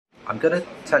I'm going to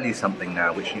tell you something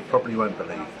now which you probably won't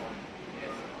believe.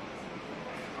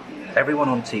 Everyone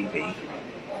on TV,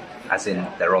 as in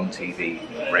they're on TV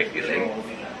regularly,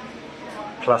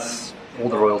 plus all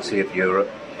the royalty of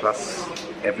Europe, plus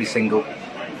every single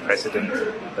president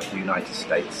of the United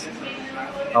States,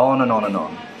 on and on and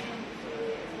on,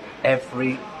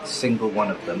 every single one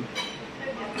of them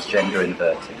is gender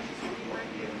inverted.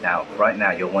 Now, right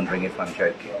now you're wondering if I'm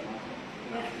joking.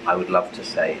 I would love to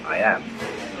say I am.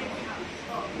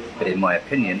 But in my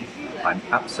opinion, I'm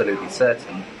absolutely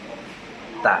certain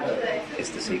that is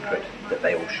the secret that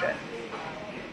they all share.